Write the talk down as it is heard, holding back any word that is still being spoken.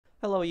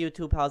Hello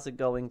YouTube, how's it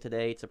going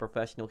today? It's a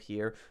professional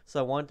here. So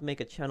I wanted to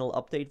make a channel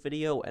update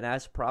video, and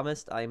as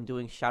promised, I am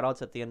doing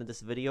shoutouts at the end of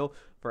this video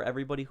for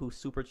everybody who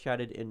super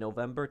chatted in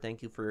November.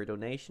 Thank you for your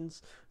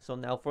donations. So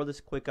now for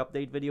this quick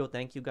update video,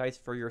 thank you guys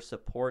for your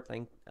support.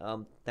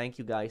 Thank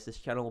you guys. This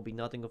channel will be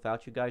nothing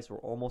without you guys. We're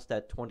almost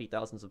at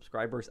 20,000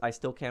 subscribers. I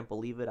still can't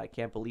believe it. I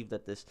can't believe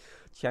that this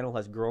channel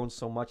has grown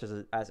so much as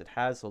it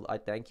has. So I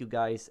thank you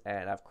guys,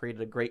 and I've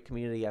created a great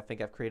community. I think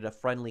I've created a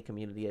friendly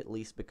community at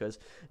least, because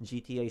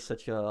GTA is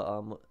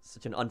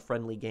such an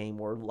unfriendly game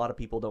where a lot of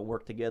people don't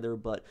work together.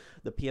 But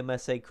the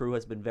PMSA crew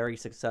has been very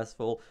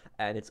successful,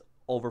 and it's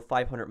over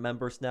 500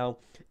 members now.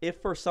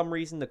 If for some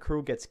reason the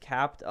crew gets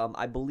capped,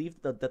 I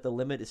believe that the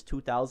limit is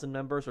 2,000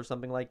 members or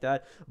something like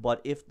that. But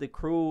if the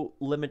crew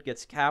limit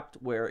gets capped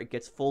where it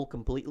gets full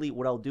completely,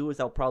 what I'll do is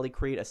I'll probably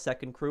create a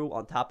second crew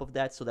on top of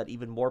that so that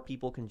even more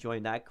people can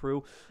join that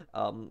crew,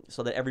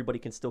 so that everybody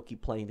can still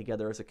keep playing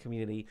together as a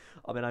community.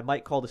 And I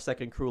might call the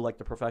second crew like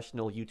the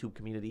professional YouTube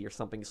community or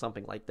something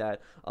like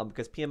that,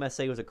 because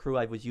PMSA was a crew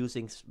I was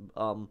using.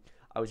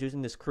 I was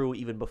using this crew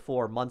even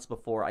before, months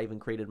before I even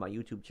created my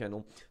YouTube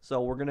channel.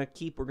 So we're gonna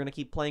keep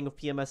playing with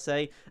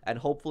PMSA, and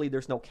hopefully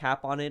there's no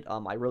cap on it.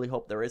 I really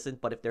hope there isn't,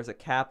 but if there's a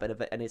cap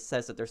and it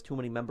says that there's too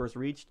many members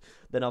reached,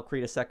 then I'll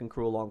create a second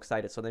crew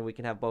alongside it. So then we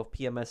can have both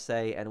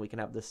PMSA and we can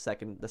have the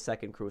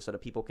second crew, so that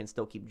people can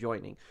still keep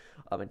joining,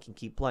 and can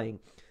keep playing.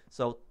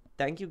 So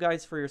thank you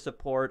guys for your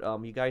support.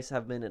 You guys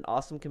have been an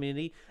awesome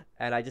community,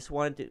 and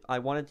I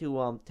wanted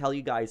to tell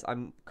you guys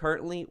I'm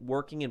currently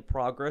working in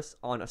progress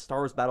on a Star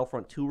Wars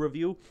Battlefront 2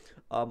 review.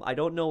 I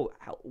don't know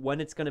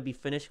when it's going to be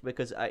finished,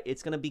 because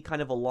it's going to be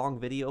kind of a long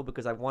video,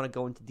 because I want to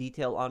go into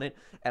detail on it,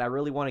 and I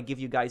really want to give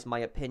you guys my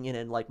opinion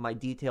and like my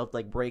detailed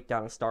like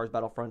breakdown of Star Wars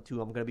Battlefront 2.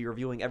 I'm going to be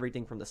reviewing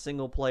everything from the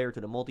single player to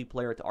the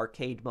multiplayer to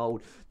arcade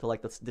mode to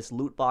like this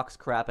loot box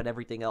crap and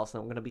everything else, and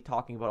I'm going to be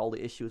talking about all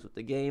the issues with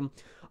the game.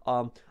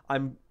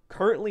 I'm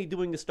currently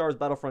doing the Star Wars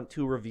Battlefront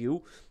 2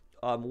 review.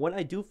 When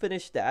I do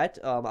finish that,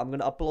 I'm going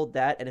to upload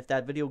that, and if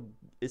that video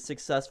is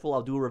successful,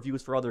 I'll do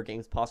reviews for other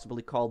games,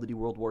 possibly Call of Duty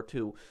World War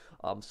II.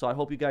 So I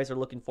hope you guys are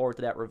looking forward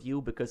to that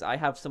review, because I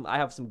have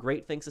some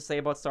great things to say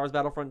about Star Wars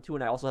Battlefront 2,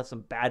 and I also have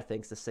some bad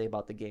things to say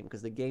about the game,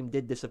 because the game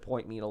did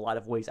disappoint me in a lot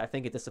of ways. I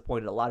think it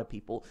disappointed a lot of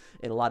people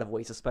in a lot of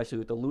ways, especially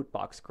with the loot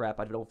box crap.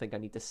 I don't think I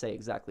need to say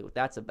exactly what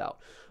that's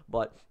about,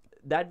 but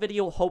that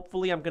video,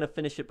 hopefully I'm going to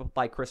finish it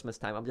by Christmas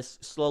time. I'm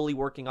just slowly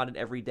working on it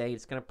every day.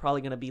 It's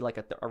probably going to be like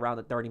around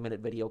a 30-minute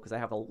video, because I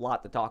have a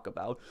lot to talk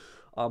about.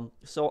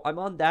 So I'm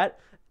on that,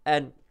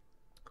 and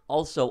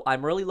also,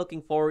 I'm really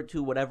looking forward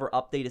to whatever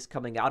update is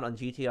coming out on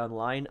GTA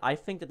Online. I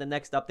think that the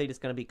next update is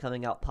going to be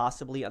coming out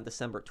possibly on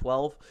December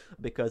 12th,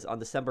 because on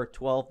December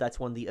 12th,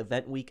 that's when the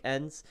event week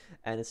ends,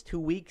 and it's 2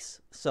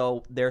 weeks.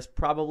 So there's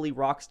probably,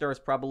 Rockstar is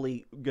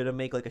probably going to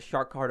make like a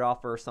shark card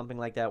offer or something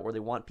like that, where they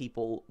want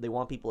people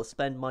to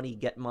spend money,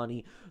 get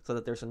money, so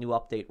that there's a new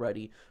update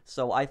ready.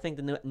 So I think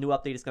the new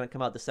update is going to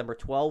come out December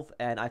 12th,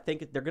 and I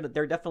think they're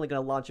definitely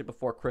going to launch it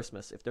before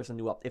Christmas. If there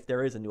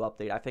is a new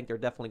update, I think they're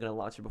definitely going to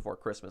launch it before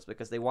Christmas,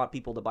 because they want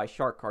people to buy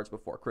shark cards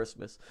before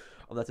Christmas.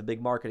 That's a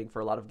big marketing for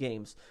a lot of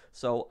games.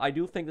 So I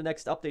do think the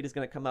next update is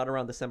going to come out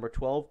around December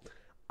 12th.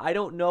 I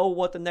don't know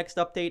what the next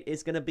update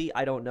is going to be.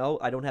 I don't know.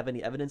 I don't have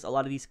any evidence. A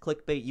lot of these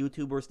clickbait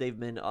YouTubers,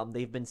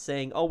 they've been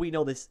saying, oh, we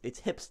know this,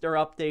 it's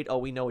hipster update. Oh,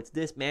 we know it's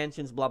this,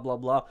 mansions, blah, blah,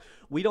 blah.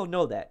 We don't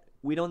know that.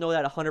 We don't know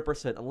that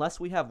 100%. Unless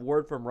we have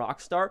word from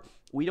Rockstar,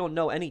 we don't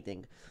know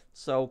anything.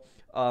 So,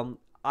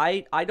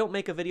 I don't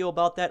make a video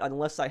about that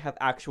unless I have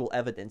actual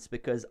evidence,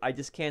 because I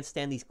just can't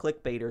stand these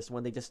clickbaiters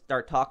when they just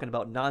start talking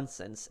about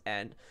nonsense.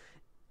 And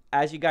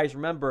as you guys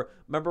remember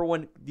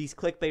when these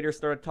clickbaiters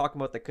started talking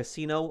about the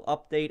casino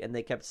update, and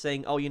they kept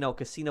saying, oh,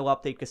 casino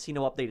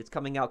update, it's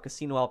coming out,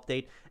 casino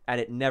update,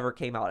 and it never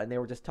came out, and they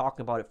were just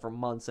talking about it for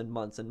months and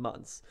months and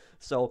months.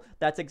 So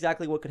that's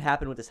exactly what could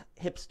happen with this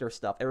hipster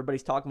stuff.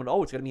 Everybody's talking about,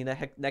 oh, it's going to be in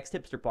the next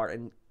hipster part,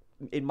 and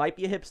it might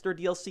be a hipster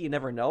DLC, you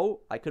never know.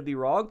 I could be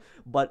wrong,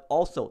 but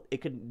also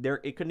it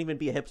couldn't even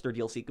be a hipster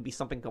DLC. It could be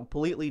something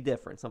completely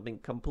different,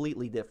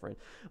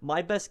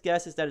 My best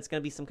guess is that it's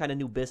going to be some kind of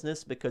new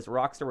business, because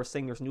Rockstar was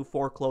saying there's new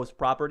foreclosed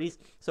properties.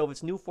 So if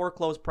it's new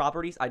foreclosed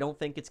properties, I don't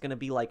think it's going to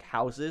be like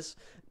houses.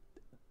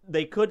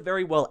 They could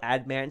very well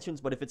add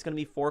mansions, but if it's going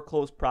to be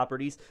foreclosed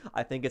properties,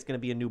 I think it's going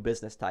to be a new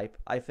business type.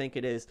 I think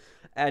it is.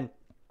 And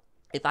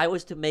if I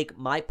was to make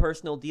my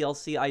personal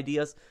DLC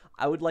ideas,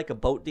 I would like a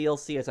boat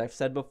DLC, as I've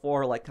said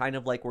before, like kind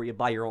of like where you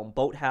buy your own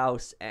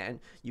boathouse and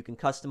you can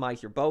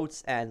customize your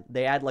boats, and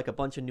they add like a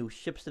bunch of new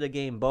ships to the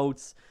game,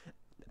 boats,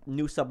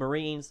 new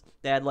submarines.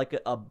 They had like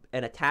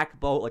an attack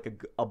boat,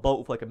 like a boat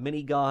with like a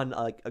minigun,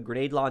 like a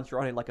grenade launcher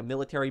on it, like a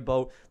military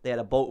boat. They had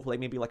a boat with like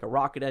maybe like a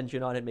rocket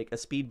engine on it, make a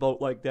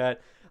speedboat like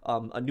that.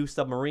 A new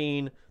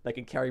submarine that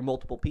can carry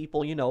multiple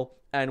people,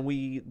 and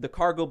the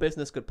cargo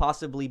business could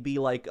possibly be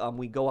like,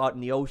 we go out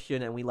in the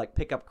ocean and we like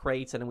pick up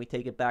crates and then we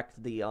take it back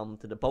to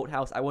the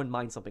boathouse. I wouldn't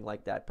mind something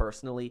like that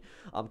personally,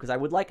 because I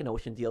would like an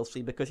ocean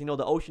DLC, because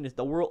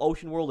the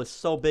ocean world is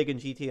so big in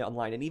GTA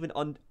Online,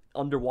 and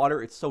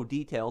underwater. It's so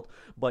detailed,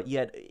 but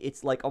yet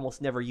it's like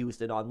almost never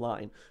used in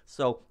online.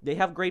 So they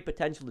have great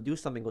potential to do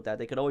something with that.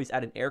 They could always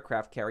add an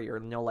aircraft carrier,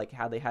 like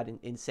how they had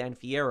in San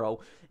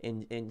Fierro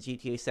in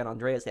GTA San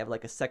Andreas. They have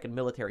like a second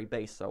military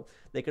base, so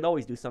they could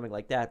always do something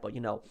like that. But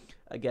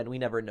again, we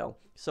never know.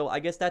 So I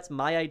guess that's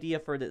my idea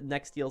for the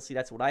next DLC.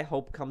 That's what I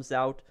hope comes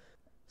out.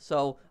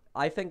 So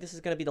I think this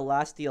is going to be the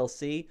last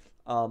DLC.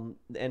 And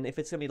if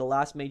it's going to be the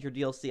last major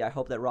DLC, I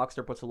hope that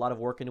Rockstar puts a lot of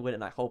work into it,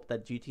 and I hope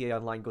that GTA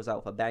Online goes out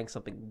with a bang,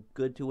 something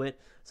good to it,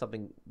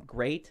 something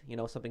great,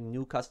 something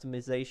new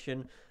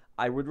customization.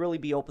 I would really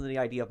be open to the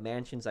idea of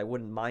mansions. I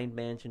wouldn't mind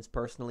mansions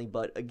personally,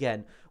 but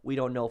again, we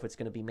don't know if it's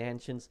going to be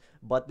mansions.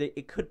 But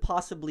it could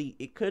possibly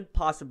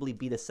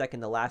be the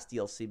second to last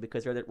DLC,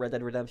 because Red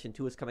Dead Redemption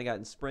 2 is coming out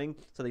in spring,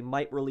 so they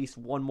might release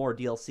one more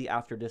DLC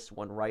after this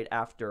one, right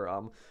after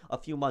a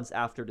few months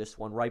after this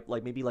one, right?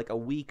 Like maybe like a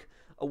week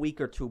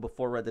or two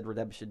before Red Dead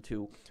Redemption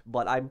 2,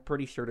 but I'm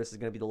pretty sure this is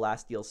going to be the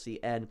last DLC.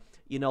 And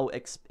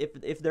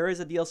if there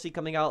is a DLC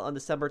coming out on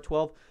December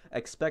 12th,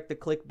 expect the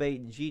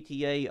clickbait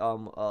GTA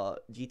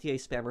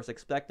spammers.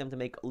 Expect them to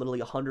make literally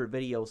 100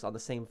 videos on the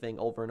same thing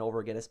over and over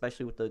again,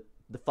 especially with the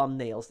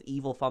thumbnails, the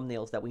evil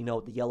thumbnails that we know,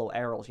 the yellow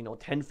arrows,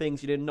 10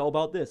 things you didn't know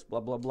about this,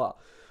 blah blah blah.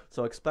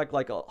 So expect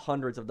like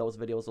hundreds of those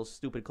videos. Those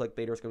stupid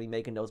clickbaiters going to be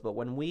making those. But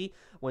when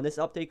this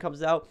update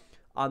comes out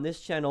on this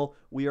channel,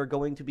 we are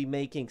going to be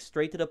making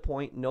straight to the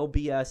point, no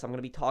BS. I'm going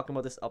to be talking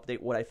about this update,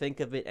 what I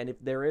think of it, and if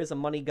there is a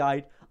money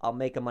guide, I'll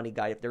make a money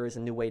guide. If there is a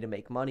new way to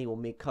make money, we'll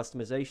make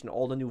customization,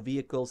 all the new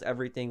vehicles,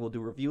 everything. We'll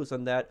do reviews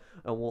on that,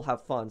 and we'll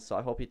have fun. So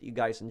I hope you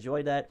guys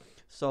enjoy that.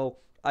 So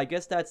I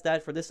guess that's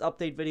that for this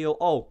update video.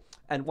 Oh,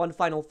 and one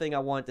final thing I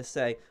wanted to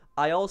say.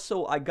 I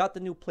got the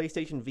new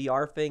PlayStation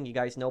VR thing. You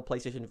guys know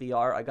PlayStation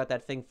VR. I got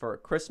that thing for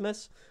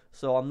Christmas,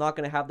 so I'm not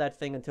going to have that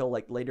thing until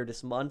like later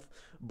this month.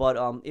 But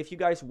if you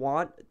guys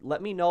want,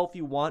 let me know if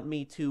you want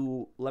me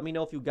to,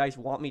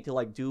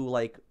 like do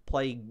like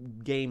play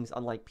games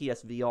on like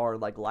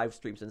PSVR, like live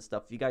streams and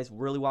stuff. If you guys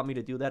really want me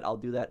to do that, I'll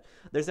do that.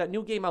 There's that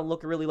new game I'm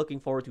really looking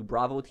forward to,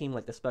 Bravo Team,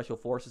 like the Special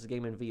Forces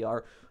game in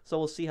VR. So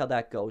we'll see how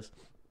that goes.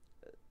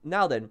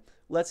 Now then,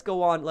 let's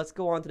go on to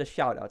the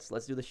shoutouts.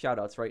 Let's do the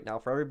shoutouts right now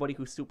for everybody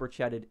who super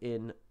chatted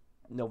in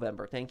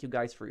November. Thank you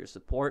guys for your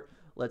support.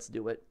 Let's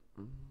do it.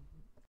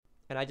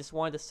 And I just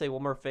wanted to say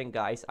one more thing,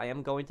 guys. I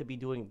am going to be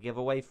doing a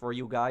giveaway for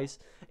you guys.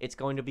 It's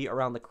going to be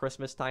around the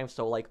Christmas time,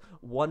 so like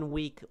 1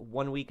 week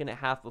and a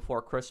half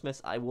before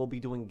Christmas, I will be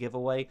doing a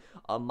giveaway.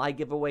 My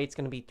giveaway, it's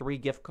going to be 3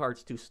 gift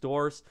cards to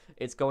stores.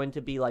 It's going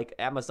to be like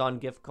Amazon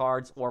gift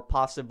cards or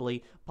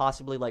possibly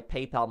like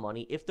PayPal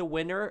money. If the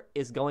winner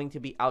is going to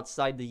be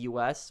outside the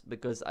US,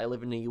 because I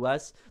live in the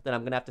US, then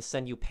I'm going to have to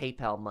send you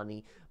PayPal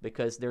money,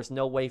 because there's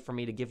no way for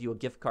me to give you a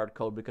gift card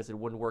code because it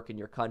wouldn't work in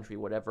your country,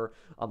 whatever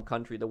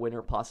country the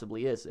winner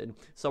possibly is in.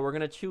 So we're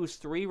going to choose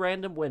 3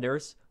 random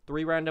winners,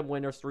 3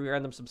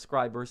 random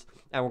subscribers,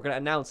 and we're going to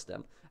announce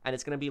them. And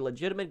it's going to be a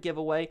legitimate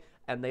giveaway,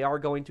 and they are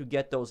going to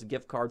get those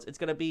gift cards. It's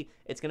going to be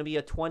a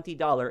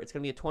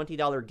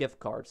 $20 gift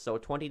card. So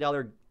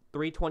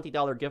three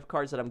 $20 gift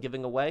cards that I'm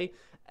giving away,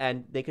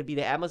 and they could be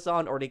to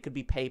Amazon or they could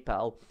be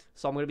PayPal.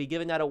 So I'm going to be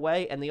giving that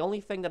away, and the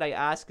only thing that I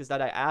ask is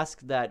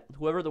that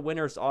whoever the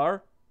winners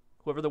are,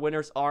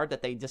 that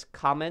they just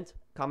comment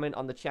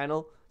on the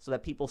channel so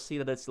that people see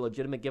that it's a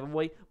legitimate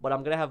giveaway. But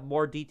I'm going to have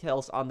more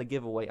details on the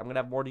giveaway.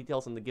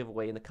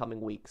 in the coming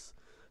weeks.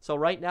 So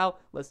right now,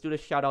 let's do the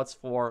shoutouts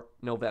for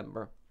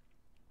November.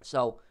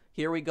 So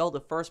here we go. The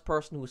first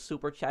person who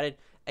super chatted,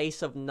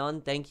 Ace of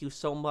None. Thank you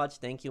so much.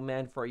 Thank you,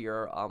 man, for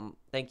your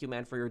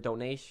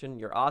donation.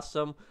 You're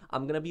awesome.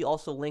 I'm gonna be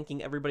also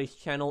linking everybody's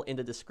channel in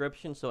the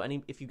description. So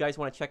if you guys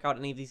want to check out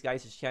any of these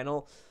guys'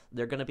 channel,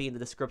 they're gonna be in the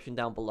description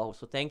down below.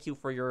 So thank you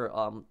for your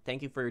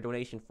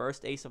donation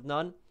first, Ace of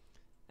None.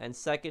 And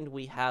second,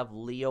 we have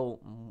Leo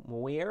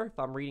Muir, if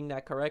I'm reading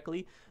that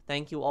correctly.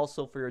 Thank you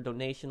also for your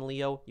donation,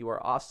 Leo. You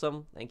are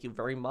awesome. Thank you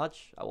very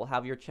much. I will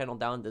have your channel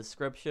down in the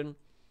description.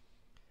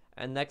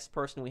 And next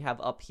person we have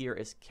up here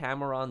is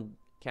Cameron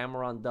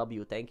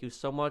W. Thank you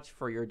so much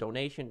for your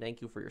donation. Thank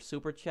you for your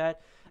super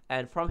chat.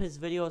 And from his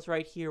videos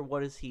right here,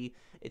 what is he?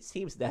 It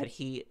seems that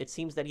he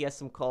has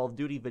some Call of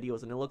Duty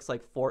videos, and it looks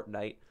like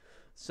Fortnite.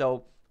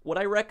 So what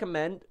I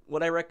recommend,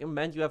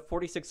 you have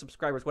 46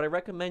 subscribers. What I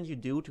recommend you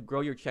do to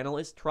grow your channel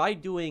is try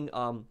doing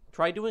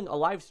a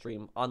live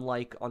stream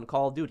on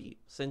Call of Duty.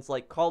 Since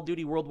like Call of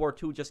Duty World War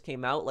II just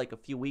came out like a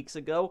few weeks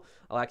ago,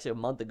 actually a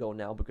month ago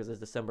now because it's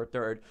December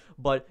 3rd,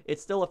 but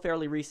it's still a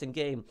fairly recent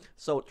game.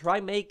 So try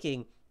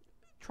making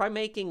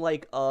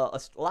like a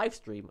live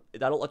stream.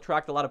 That'll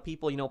attract a lot of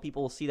people.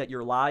 People will see that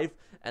you're live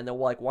and they'll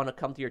like want to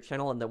come to your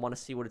channel and they want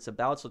to see what it's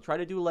about. So try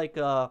to do like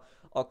a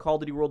Call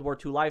of Duty World War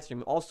II live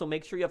stream. Also,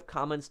 make sure you have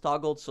comments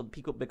toggled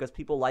because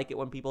people like it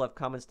when people have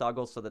comments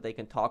toggled so that they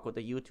can talk with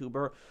the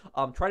YouTuber.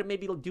 Try to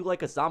maybe do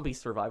like a zombie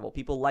survival.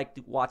 People like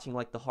watching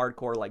like the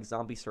hardcore like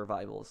zombie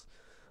survivals.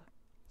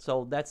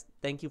 So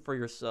thank you for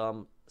your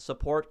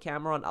support,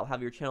 Cameron. I'll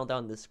have your channel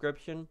down in the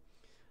description.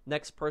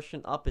 Next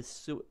person up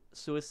is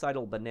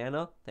Suicidal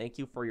Banana. Thank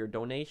you for your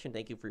donation.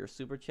 Thank you for your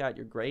super chat.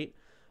 You're great.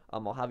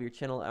 I'll have your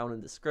channel out in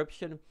the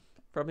description.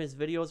 From his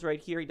videos right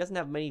here, he doesn't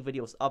have many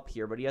videos up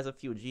here, but he has a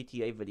few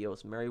GTA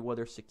videos.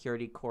 Merryweather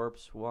Security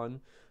Corps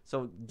 1.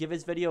 So give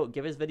his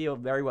video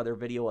Merryweather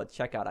video a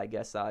check out. I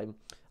guess I'm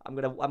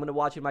gonna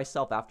watch it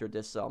myself after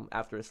this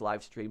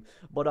live stream.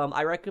 But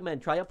I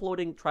recommend try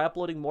uploading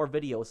more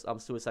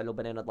videos. Suicidal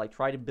Banana, like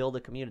try to build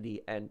a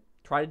community and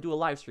try to do a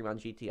live stream on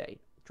GTA.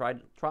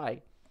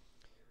 Try.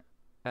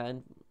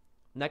 And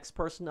next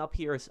person up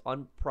here is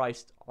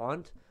Unpriced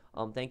Aunt.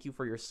 Thank you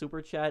for your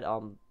super chat.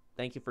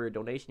 Thank you for your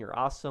donation. You're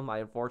awesome.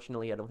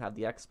 Unfortunately, I don't have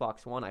the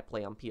Xbox One. I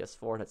play on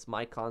PS4. That's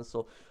my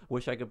console.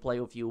 Wish I could play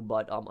with you,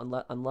 but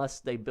unless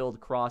they build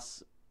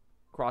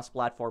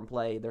cross-platform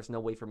play, there's no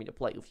way for me to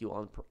play with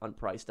you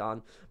Unpriced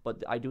On.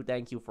 But I do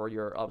thank you for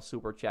your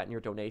super chat and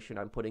your donation.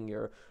 I'm putting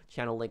your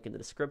channel link in the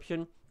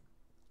description.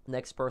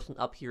 Next person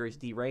up here is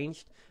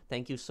Deranged.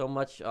 Thank you so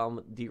much,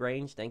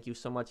 Deranged. Thank you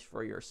so much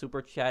for your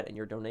super chat and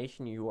your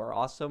donation. You are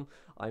awesome.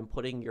 I'm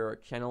putting your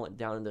channel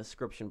down in the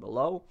description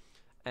below.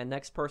 And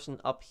next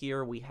person up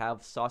here, we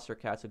have Saucer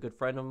Cats, a good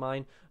friend of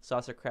mine.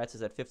 Saucer Cats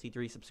is at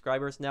 53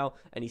 subscribers now,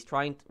 and he's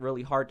trying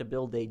really hard to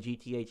build a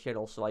GTA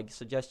channel, so I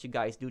suggest you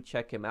guys do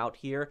check him out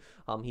here.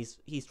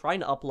 He's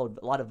trying to upload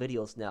a lot of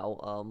videos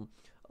now.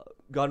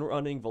 Gun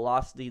running,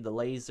 velocity, the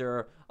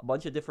laser, a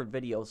bunch of different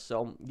videos.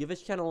 So give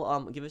his channel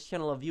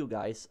a view,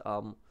 guys.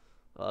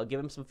 Give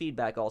him some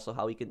feedback also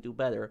how he can do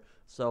better.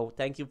 So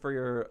thank you for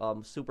your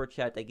super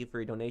chat. Thank you for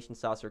your donation,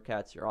 Saucer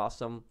Cats. You're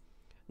awesome.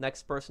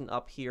 Next person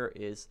up here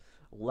is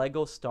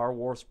Lego Star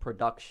Wars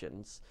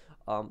Productions.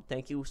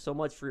 Thank you so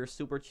much for your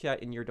super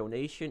chat and your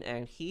donation.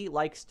 And he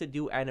likes to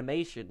do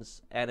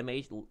animations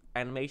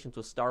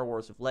with Star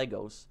Wars with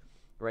Legos,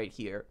 right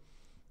here.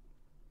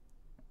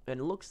 And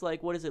it looks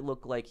like, what does it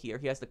look like here?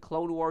 He has the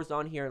Clone Wars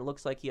on here, and it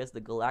looks like he has the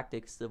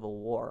Galactic Civil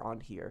War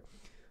on here.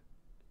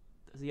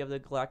 Does he have the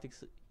Galactic?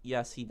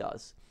 Yes, he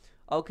does.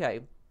 Okay,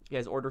 he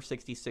has Order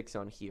 66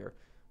 on here.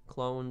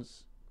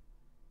 Clones.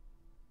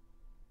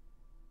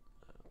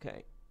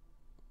 Okay.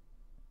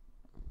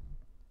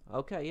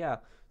 Okay, yeah.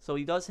 So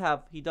he does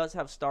have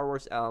Star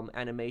Wars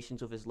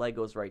animations with his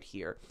Legos right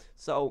here.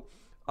 So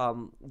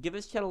give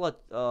his channel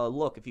a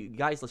look if you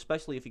guys,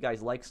 especially if you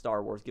guys like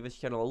Star Wars. Give his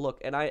channel a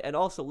look, and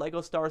also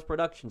Lego Star Wars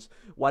Productions.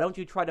 Why don't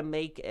you try to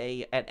make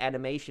an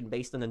animation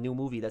based on the new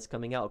movie that's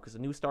coming out? Because the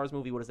new Star Wars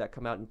movie, what does that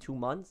come out in 2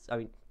 months? I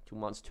mean, 2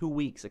 months, 2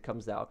 weeks. It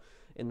comes out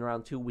in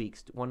around 2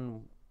 weeks.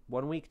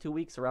 One week, 2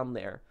 weeks, around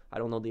there. I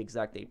don't know the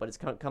exact date, but it's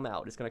gonna come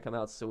out. It's gonna come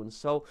out soon.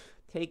 So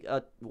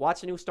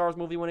watch a new Star Wars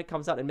movie when it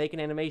comes out and make an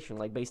animation,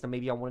 like based on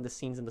maybe on one of the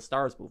scenes in the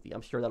Star Wars movie.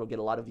 I'm sure that'll get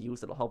a lot of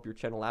views. That'll help your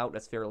channel out.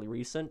 That's fairly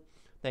recent.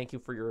 Thank you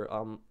for your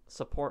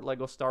support,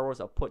 Lego Star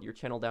Wars. I'll put your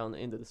channel down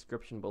in the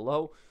description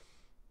below.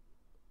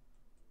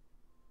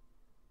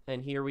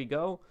 And here we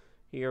go.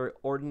 Here,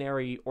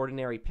 Ordinary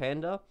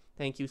Panda.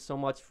 Thank you so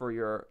much for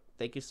your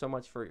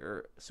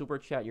super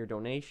chat, your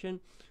donation.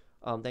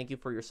 Thank you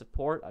for your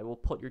support. I will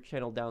put your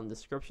channel down in the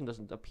description.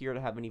 Doesn't appear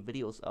to have any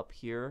videos up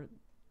here.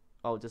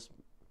 Oh, just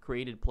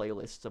created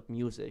playlists of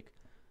music.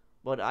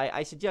 But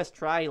I suggest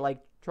try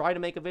to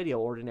make a video,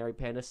 Ordinary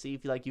Panda. See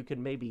if you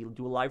can maybe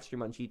do a live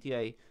stream on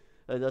GTA.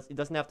 It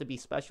doesn't have to be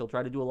special.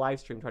 Try to do a live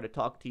stream. Try to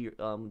talk to your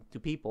to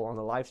people on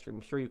the live stream.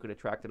 I'm sure you could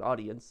attract an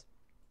audience.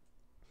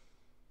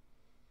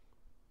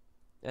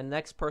 And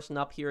next person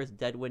up here is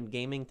Deadwind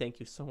Gaming. Thank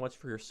you so much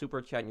for your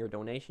super chat and your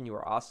donation. You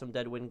are awesome,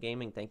 Deadwind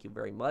Gaming. Thank you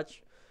very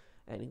much.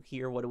 And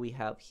here, what do we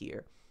have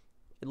here?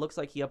 It looks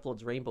like he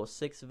uploads Rainbow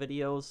Six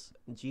videos,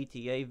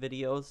 GTA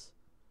videos.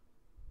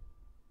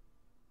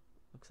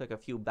 Looks like a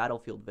few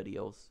Battlefield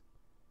videos.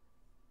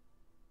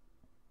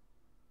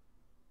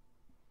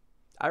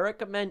 I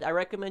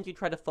recommend you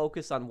try to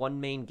focus on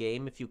one main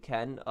game if you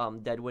can,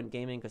 Deadwind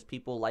Gaming, because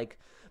people like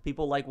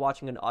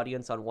watching an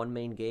audience on one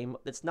main game.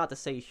 It's not to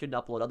say you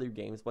shouldn't upload other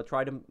games, but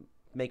try to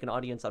make an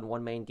audience on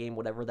one main game,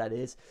 whatever that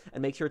is,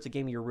 and make sure it's a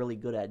game you're really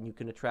good at and you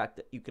can attract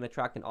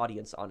an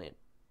audience on it.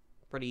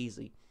 Pretty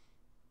easy.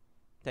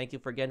 Thank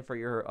you again for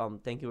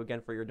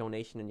your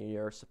donation and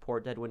your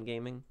support, Deadwind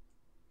Gaming.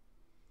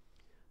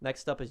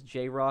 Next up is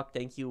J-Rock.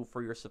 Thank you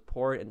for your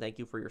support and thank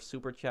you for your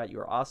super chat.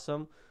 You are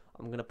awesome.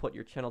 I'm going to put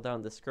your channel down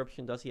in the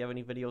description. Does he have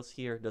any videos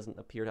here? Doesn't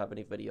appear to have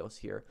any videos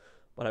here.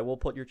 But I will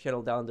put your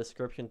channel down in the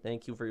description.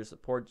 Thank you for your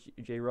support,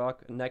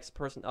 J-Rock. Next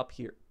person up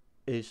here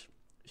is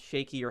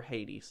Shaky or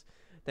Hades.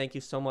 Thank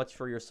you so much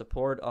for your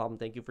support.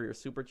 Thank you for your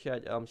super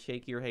chat,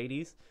 Shaky or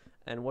Hades.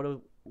 And what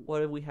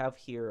do we have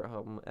here?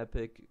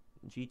 Epic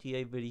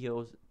GTA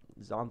videos,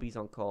 zombies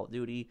on Call of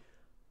Duty,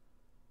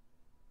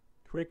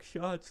 trick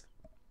shots.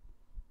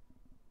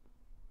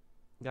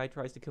 Guy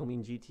tries to kill me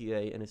in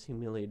GTA and is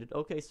humiliated.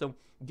 Okay, so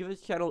give his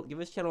channel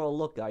a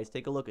look, guys.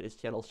 Take a look at his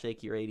channel,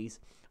 Shaky or 80s.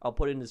 I'll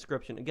put it in the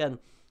description. Again,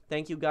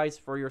 thank you guys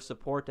for your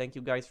support. Thank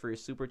you guys for your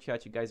super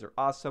chat. You guys are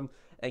awesome.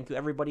 Thank you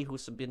everybody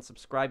who's been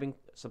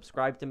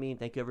subscribed to me.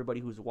 Thank you everybody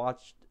who's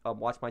watched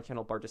my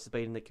channel,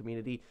 participate in the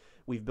community.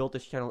 We've built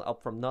this channel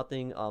up from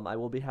nothing. I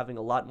will be having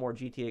a lot more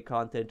GTA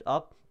content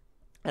up.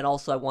 And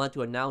also I wanted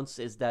to announce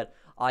is that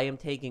I am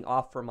taking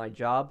off from my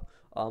job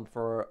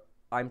for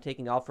I'm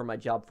taking off from my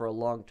job for a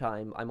long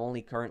time. I'm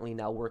only currently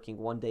now working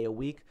 1 day a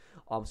week.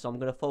 So I'm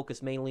going to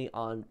focus mainly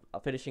on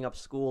finishing up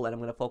school, and I'm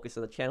going to focus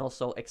on the channel.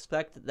 So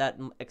expect the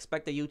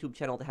YouTube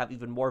channel to have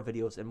even more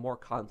videos and more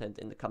content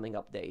in the coming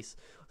up days.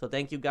 So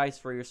thank you guys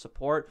for your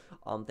support.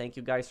 Thank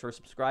you guys for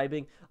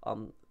subscribing.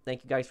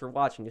 Thank you guys for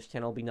watching. This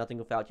channel will be nothing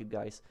without you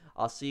guys.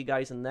 I'll see you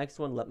guys in the next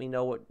one. Let me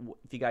know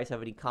if you guys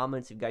have any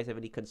comments, if you guys have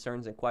any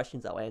concerns and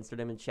questions. I'll answer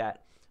them in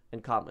chat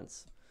and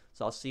comments.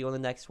 So I'll see you on the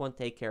next one.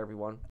 Take care, everyone.